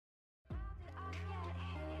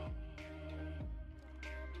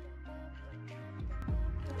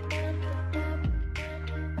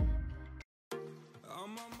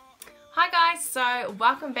guys, so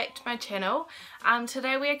welcome back to my channel.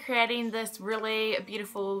 Today we are creating this really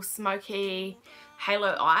beautiful smoky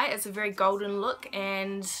halo eye. It's a very golden look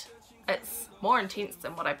and it's more intense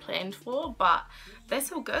than what I planned for, but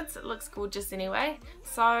that's all good, so it looks gorgeous anyway.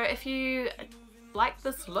 So if you like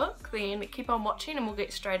this look, then keep on watching and we'll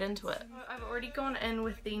get straight into it. I've already gone in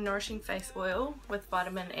with the Nourishing Face Oil with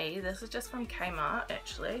vitamin E. This is just from Kmart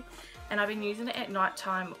actually, and I've been using it at night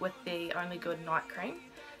time with the Only Good night cream.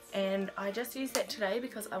 And I just used that today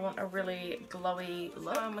because I want a really glowy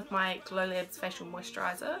look with my Glow Labs facial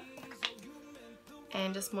moisturizer,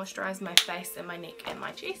 and just moisturize my face and my neck and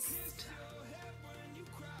my chest.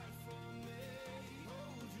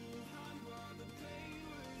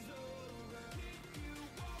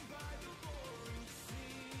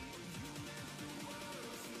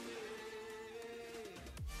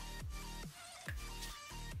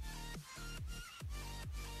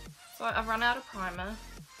 So I've run out of primer,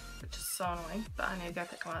 which is so annoying, but I need to go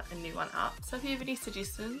pick a new one up. So if you have any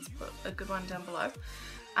suggestions, put a good one down below.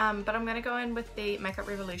 But I'm going to go in with the Makeup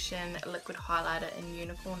Revolution Liquid Highlighter in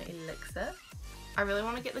Unicorn Elixir. I really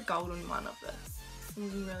want to get the golden one of this.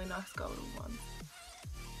 Some really nice golden one.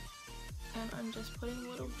 And I'm just putting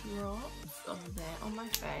little drops of that on my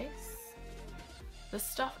face. This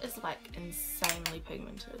stuff is like insanely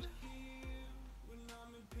pigmented.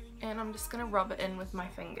 And I'm just going to rub it in with my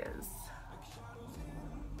fingers.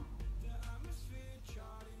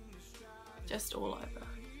 Just all over.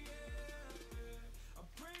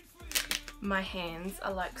 My hands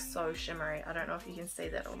are like so shimmery. I don't know if you can see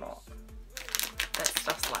that or not. That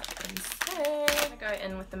stuff's like insane. I'm going to go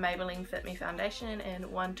in with the Maybelline Fit Me Foundation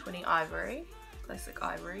in 120 Ivory. Classic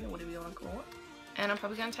Ivory, or whatever you want to call it. And I'm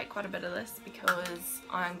probably going to take quite a bit of this because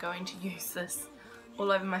I'm going to use this all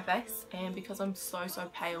over my face, and because I'm so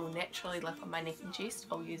pale naturally, like on my neck and chest,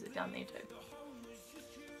 I'll use it down there too.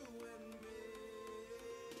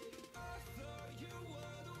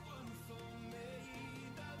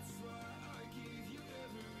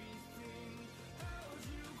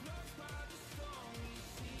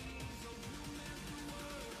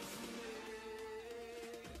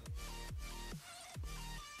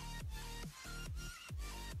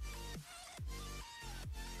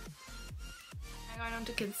 Going on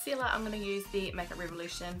to concealer, I'm going to use the Makeup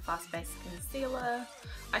Revolution Fast Base Concealer.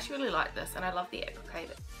 I actually really like this, and I love the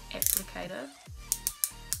applicator. But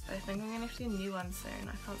I think I'm going to have to get a new one soon.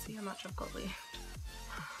 I can't see how much I've got left.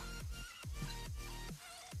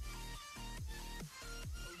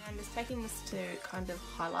 I'm just taking this to kind of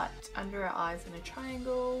highlight under our eyes in a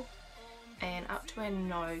triangle and up to our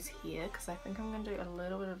nose here, because I think I'm going to do a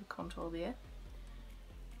little bit of a contour there.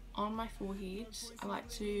 On my forehead, I like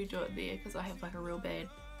to do it there because I have like a real bad,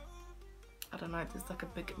 I don't know, there's like a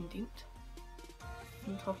big indent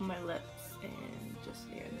on top of my lips and just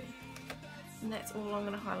there and there. And that's all I'm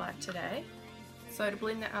going to highlight today. So to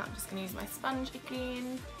blend that out, I'm just going to use my sponge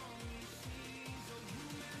again.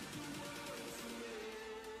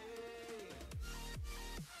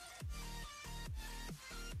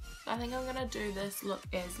 I think I'm going to do this look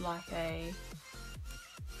as like a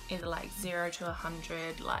either like 0 to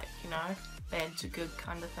 100, like, you know, bad to good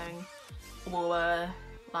kind of thing, or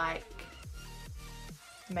like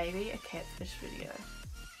maybe a catfish video,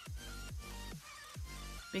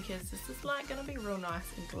 because this is like gonna be real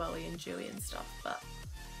nice and glowy and dewy and stuff. But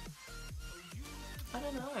I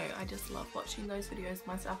don't know, I just love watching those videos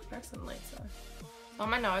myself personally. So on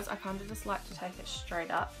my nose, I kind of just like to take it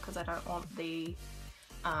straight up because I don't want the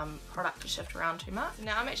product to shift around too much.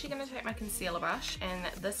 Now I'm actually going to take my concealer brush, and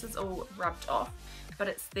this is all rubbed off, but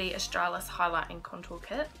it's the Australis Highlight and Contour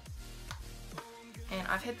Kit, and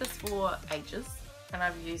I've had this for ages and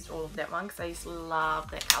I've used all of that one because I used to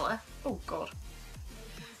love that colour. Oh god.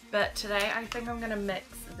 But today I think I'm going to mix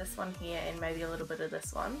this one here and maybe a little bit of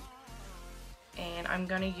this one, and I'm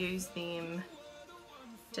going to use them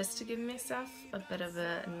just to give myself a bit of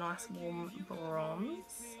a nice warm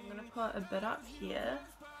bronze. I'm going to put a bit up here,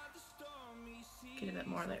 get a bit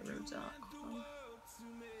more of that real dark one.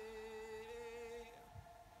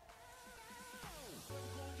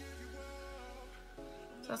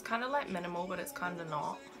 So it's kind of like minimal, but it's kind of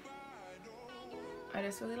not. I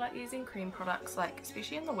just really like using cream products, like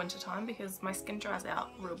especially in the winter time, because my skin dries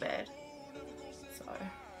out real bad. So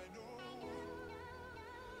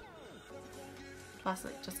plus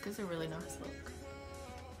it just gives a really nice look.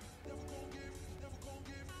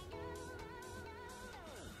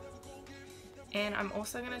 And I'm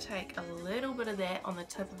also going to take a little bit of that on the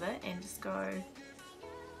tip of it and just go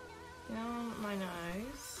down my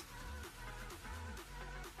nose.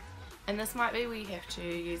 And this might be where you have to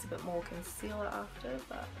use a bit more concealer after,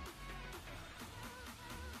 but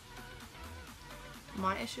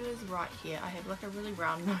my issue is right here. I have like a really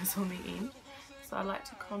round nose on the end, so I like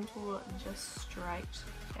to contour just straight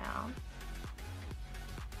down,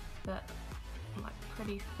 but like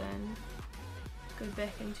pretty thin. Go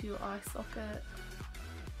back into your eye socket,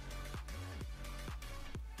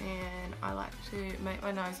 and I like to make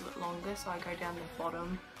my nose a bit longer, so I go down the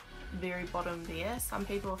bottom, very bottom there. Some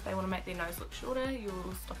people, if they want to make their nose look shorter,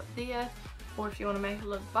 you'll stop it there, or if you want to make it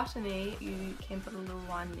look buttony, you can put a little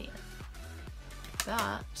line there.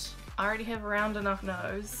 But I already have a round enough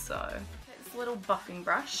nose, so it's a little buffing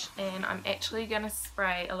brush, and I'm actually going to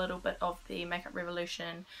spray a little bit of the Makeup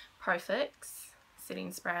Revolution Pro Fix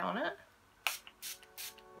setting spray on it,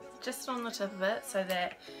 just on the tip of it, so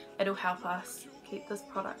that it'll help us keep this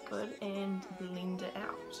product good and blend it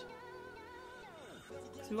out.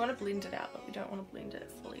 So we want to blend it out, but we don't want to blend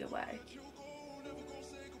it fully away.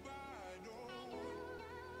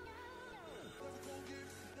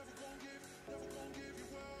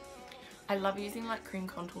 I love using like cream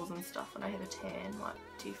contours and stuff when I have a tan, like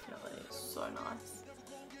definitely, it's so nice.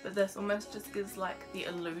 But this almost just gives like the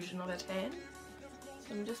illusion of a tan.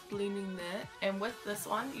 So I'm just blending that, and with this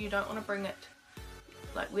one you don't want to bring it,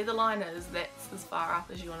 like where the line is, that's as far up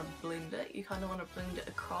as you want to blend it. You kind of want to blend it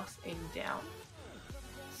across and down,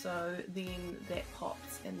 so then that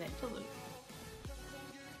pops and that doesn't.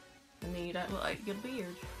 And then you don't look like your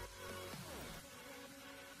beard.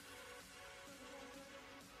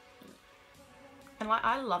 And like,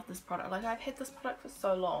 I love this product. Like, I've had this product for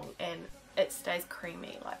so long and it stays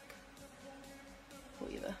creamy, like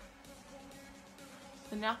whatever.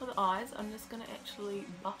 So now for the eyes, I'm just going to actually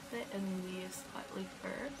buff that in there slightly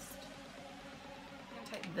first. I'm going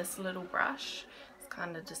to take this little brush. It's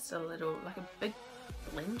kind of just a little, like a big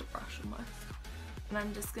blend brush almost. And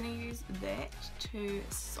I'm just going to use that to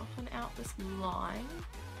soften out this line.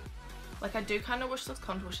 Like, I do kind of wish this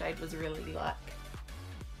contour shade was really like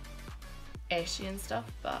ashy and stuff,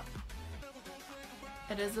 but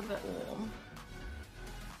it is a bit warm,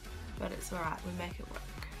 but it's alright, we make it work.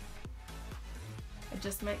 It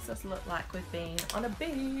just makes us look like we've been on a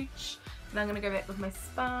beach. And I'm going to go back with my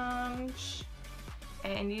sponge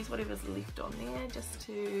and use whatever's left on there just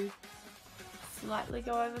to slightly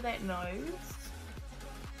go over that nose.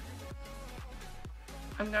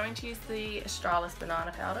 I'm going to use the Australis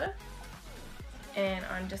banana powder, and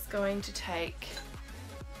I'm just going to take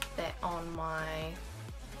that on my,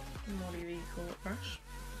 whatever you call it, brush,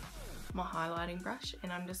 my highlighting brush,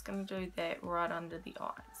 and I'm just going to do that right under the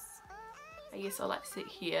eyes. I guess I like to sit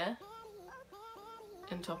here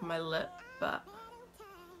on top of my lip, but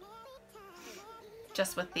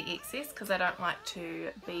just with the excess, because I don't like to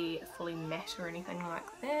be fully matte or anything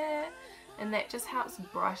like that, and that just helps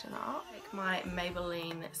brighten up. Take my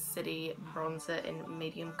Maybelline City bronzer in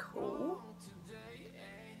medium cool,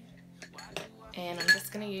 and I'm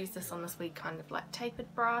just going to use this on this wee kind of like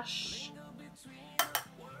tapered brush,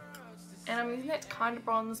 and I'm using that to kind of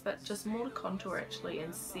bronze, but just more to contour actually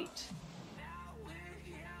and set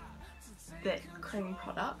that cream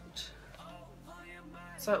product.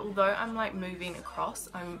 So although I'm like moving across,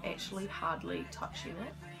 I'm actually hardly touching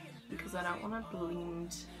it because I don't want to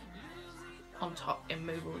blend on top and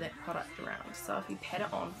move all that product around. So if you pat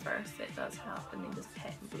it on first, that does help, and then just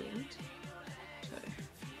pat and blend too.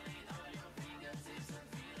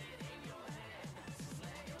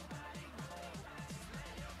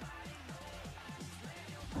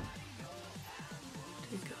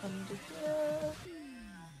 Take it under here.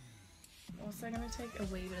 Also going to take a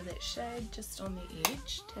wee bit of that shade just on the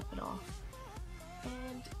edge, tap it off,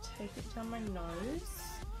 and take it down my nose,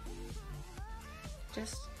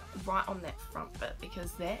 just right on that front bit,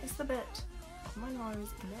 because that is the bit of my nose.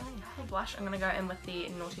 For blush, I'm going to go in with the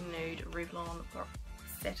Naughty Nude Revlon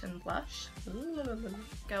Satin Blush.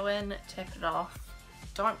 Go in, tap it off,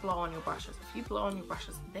 don't blow on your brushes. If you blow on your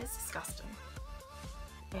brushes, that's disgusting.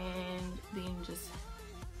 And then just,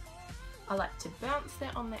 I like to bounce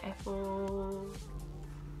that on the apple,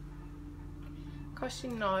 across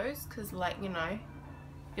your nose, because like, you know,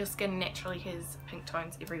 your skin naturally has pink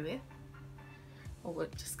tones everywhere, or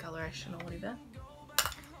with discoloration or whatever.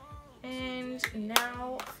 And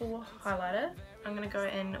now for highlighter, I'm going to go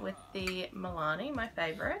in with the Milani, my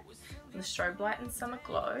favourite, the Strobe Light and Summer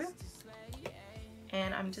Glow,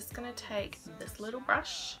 and I'm just going to take this little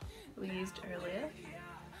brush we used earlier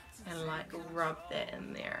and like rub that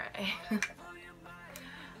in there, eh?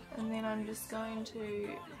 And then I'm just going to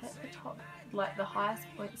hit the top, like the highest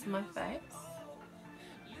points of my face,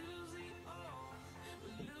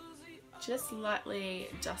 just lightly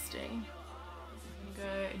dusting.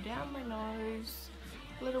 Go down my nose,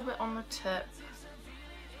 a little bit on the tip,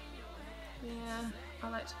 yeah, I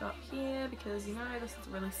like to go up here because, you know, this is a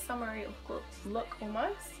really summery look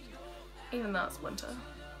almost, even though it's winter.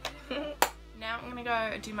 Now I'm going to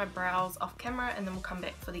go do my brows off camera and then we'll come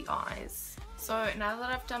back for the eyes. So now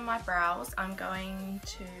that I've done my brows, I'm going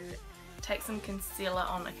to take some concealer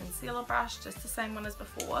on a concealer brush, just the same one as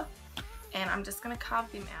before, and I'm just going to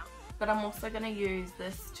carve them out. But I'm also going to use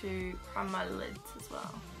this to prime my lids as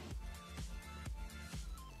well.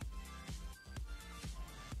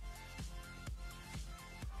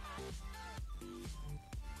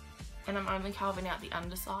 And I'm only carving out the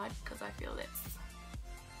underside because I feel that's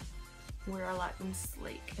where I like them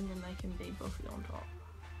sleek and then they can be buffy on top.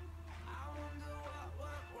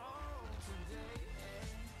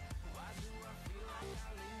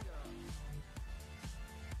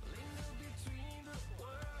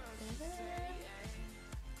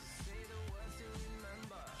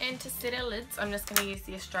 And to set our lids, I'm just going to use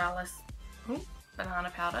the Australis banana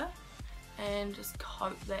powder and just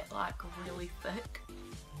coat that like really thick,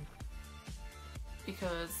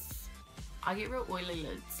 because I get real oily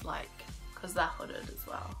lids, like, because they're hooded as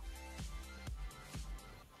well.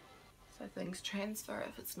 So things transfer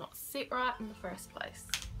if it's not set right in the first place.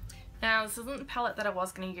 Now this isn't the palette that I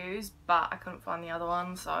was going to use, but I couldn't find the other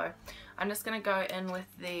one, so I'm just going to go in with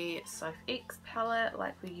the Soph X palette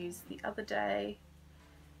like we used the other day.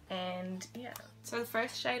 And yeah, so the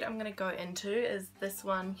first shade I'm going to go into is this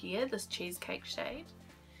one here, this cheesecake shade.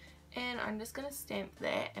 And I'm just going to stamp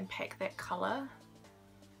that and pack that colour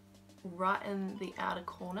right in the outer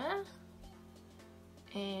corner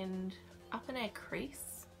and up in our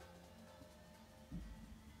crease.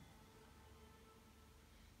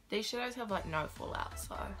 These shadows have like no fallout,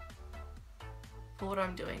 so for what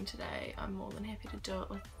I'm doing today, I'm more than happy to do it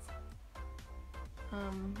with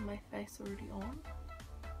my face already on.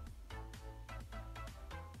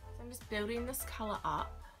 So I'm just building this colour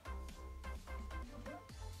up,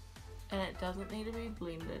 and it doesn't need to be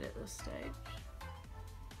blended at this stage.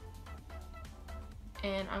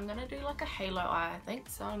 And I'm going to do like a halo eye, I think,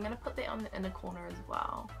 so I'm going to put that on the inner corner as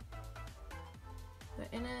well. The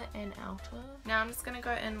inner and outer. Now I'm just going to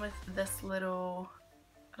go in with this little,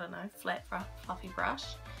 I don't know, flat fluffy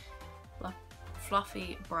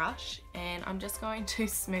brush, and I'm just going to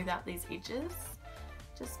smooth out these edges.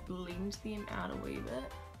 Just blend them out a wee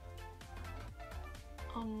bit.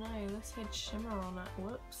 Oh no, this had shimmer on it,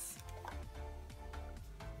 whoops.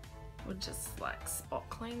 We'll just like spot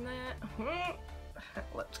clean that.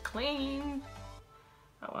 Looked clean.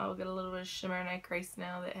 Oh well, we'll get a little bit of shimmer in our crease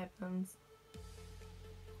now. That happens.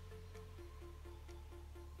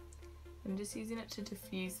 I'm just using it to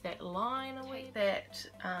diffuse that line away. That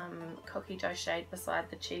cookie dough shade beside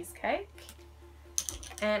the cheesecake,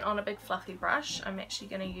 and on a big fluffy brush I'm actually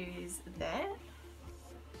going to use that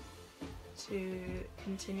to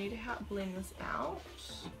continue to help blend this out.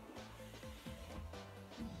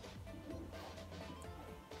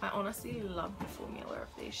 I honestly love the formula of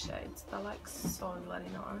these shades. They're like so bloody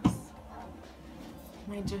nice.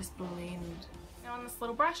 They just blend. Now on this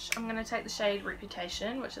little brush, I'm going to take the shade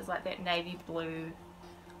Reputation, which is like that navy blue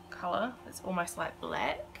colour. It's almost like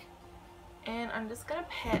black. And I'm just going to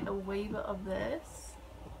pat a wee bit of this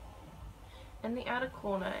in the outer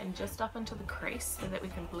corner and just up into the crease so that we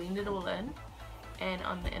can blend it all in. And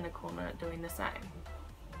on the inner corner doing the same.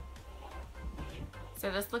 So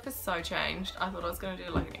this look is so changed. I thought I was going to do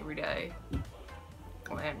like an everyday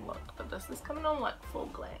glam look, but this is coming on like full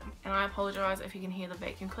glam. And I apologise if you can hear the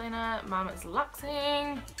vacuum cleaner. Mum is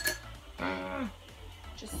luxing.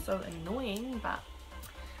 Just so annoying, but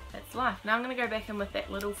that's life. Now I'm going to go back in with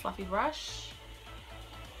that little fluffy brush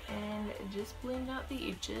and just blend out the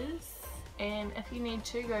edges. And if you need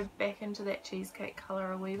to, go back into that cheesecake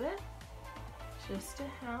colour a wee bit, just to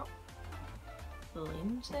help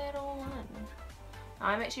blend that all in.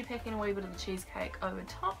 I'm actually packing a wee bit of the cheesecake over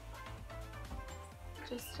top,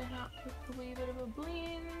 just to help with a wee bit of a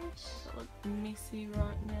blend. It looks messy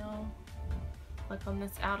right now, like on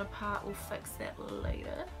this outer part. We'll fix that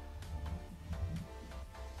later.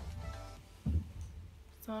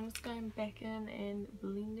 So I'm just going back in and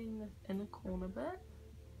blending this inner corner bit,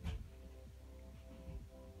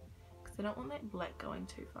 because I don't want that black going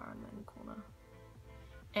too far in the inner corner.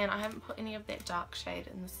 And I haven't put any of that dark shade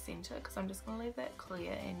in the centre because I'm just going to leave that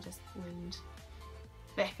clear and just blend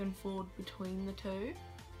back and forward between the two.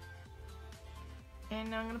 And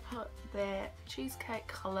now I'm going to put that cheesecake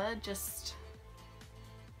colour just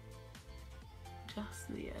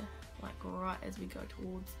there, like right as we go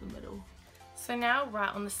towards the middle. So now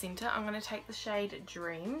right on the centre I'm going to take the shade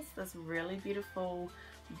Dreams, this really beautiful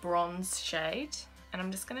bronze shade, and I'm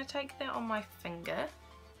just going to take that on my finger.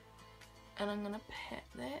 And I'm going to pat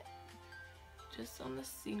that just on the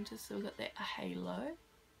centre so we got that halo.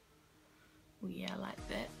 Oh yeah, like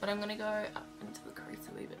that. But I'm going to go up into the crease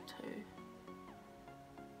a wee bit too.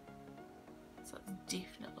 So it's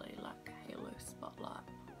definitely like a halo spotlight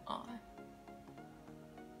eye.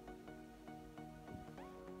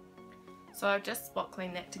 So I've just spot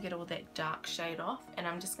cleaned that to get all that dark shade off, and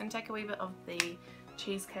I'm just going to take a wee bit of the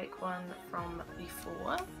cheesecake one from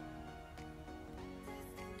before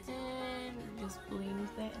and just blend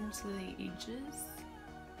that into the edges.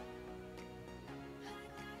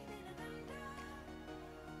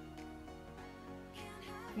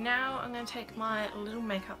 Now I'm going to take my little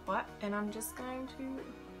makeup wipe and I'm just going to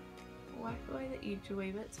wipe away the edge a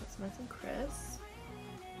wee bit so it's nice and crisp.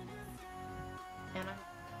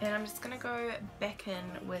 And I'm just going to go back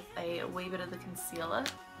in with a wee bit of the concealer.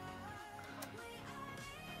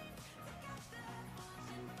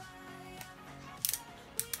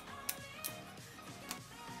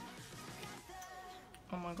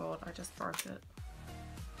 Oh my god, I just broke it.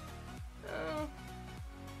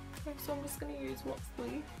 So I'm just going to use what's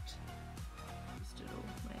left. Just it all,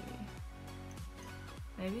 maybe.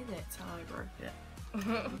 Maybe that's how I broke it.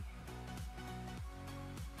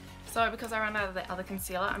 So because I ran out of the other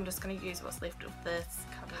concealer, I'm just going to use what's left of this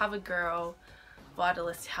CoverGirl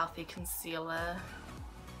Vitalist Healthy Concealer.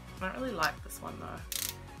 I don't really like this one though.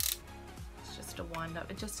 It's just a wind up.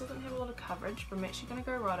 It just doesn't have a lot of coverage, but I'm actually going to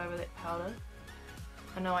go right over that powder.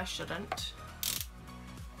 I know I shouldn't,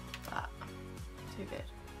 but too bad.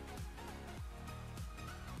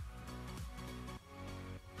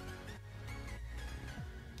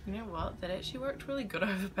 You know what? That actually worked really good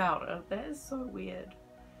over powder. That is so weird.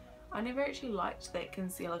 I never actually liked that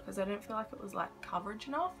concealer because I didn't feel like it was like coverage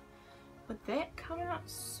enough. But that came out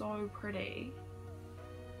so pretty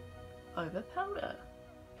over powder.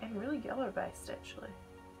 And really yellow based actually.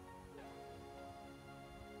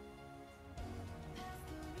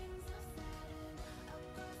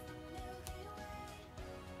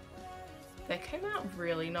 That came out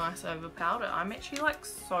really nice over powder. I'm actually like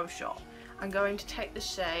so shocked. I'm going to take the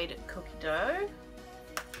shade Cookie Dough.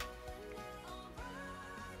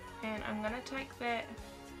 And I'm going to take that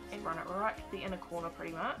and run it right to the inner corner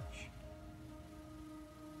pretty much.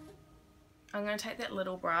 I'm going to take that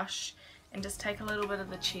little brush and just take a little bit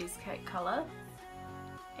of the cheesecake colour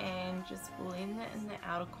and just blend that in the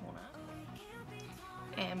outer corner.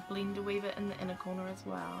 And blend a wee bit in the inner corner as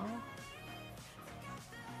well.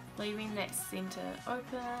 Leaving that centre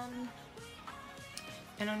open.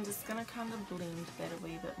 And I'm just going to kind of blend that a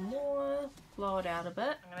wee bit more, blow it out a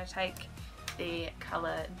bit. I'm going to take the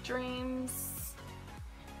colour Dreams,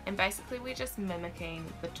 and basically we're just mimicking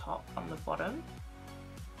the top on the bottom,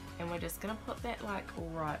 and we're just going to put that like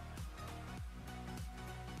right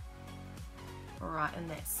in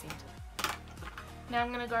that centre. Now I'm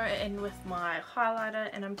going to go in with my highlighter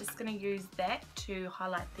and I'm just going to use that to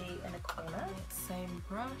highlight the inner corner. Same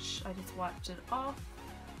brush, I just wiped it off.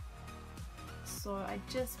 So I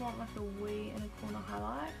just want like a wee inner corner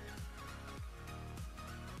highlight.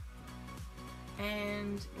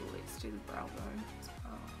 And let's do the brow bone as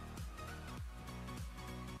well.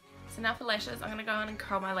 So now for lashes, I'm going to go in and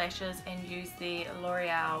curl my lashes and use the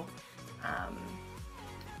L'Oreal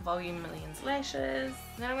Volume Millions lashes.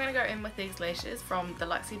 Then I'm going to go in with these lashes from the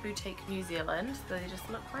Luxie Boutique New Zealand. So they just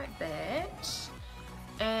look like that.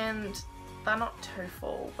 And they're not too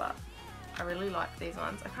full, but I really like these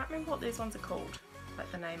ones. I can't remember what these ones are called,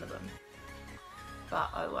 like the name of them. But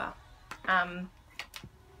oh well.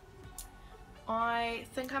 I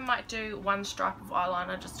think I might do one stripe of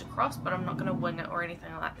eyeliner just across, but I'm not going to wing it or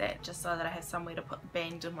anything like that, just so that I have somewhere to put the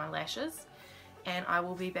band in my lashes. And I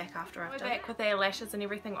will be back after I've done it. With their lashes and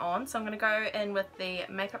everything on, so I'm going to go in with the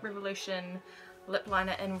Makeup Revolution lip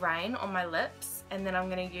liner in Rain on my lips, and then I'm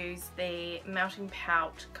going to use the Melting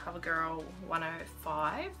Pout CoverGirl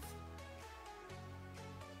 105.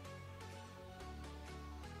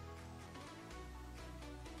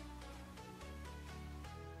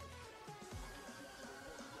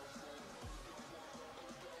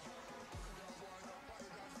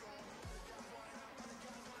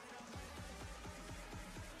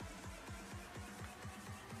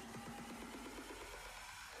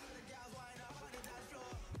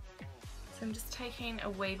 So I'm just taking a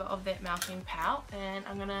wee bit of that Melting Pout and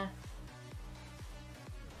I'm gonna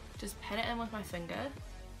just pat it in with my finger.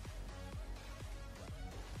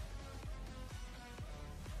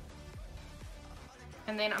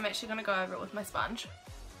 And then I'm actually gonna go over it with my sponge.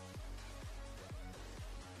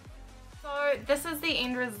 So this is the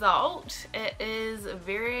end result. It is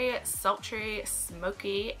very sultry,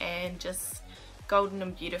 smoky, and just golden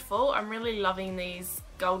and beautiful. I'm really loving these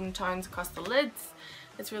golden tones across the lids.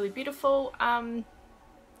 It's really beautiful.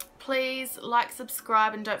 Please like,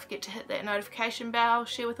 subscribe, and don't forget to hit that notification bell.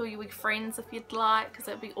 Share with all your wee friends if you'd like, because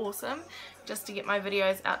it'd be awesome just to get my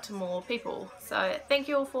videos out to more people. So thank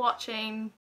you all for watching.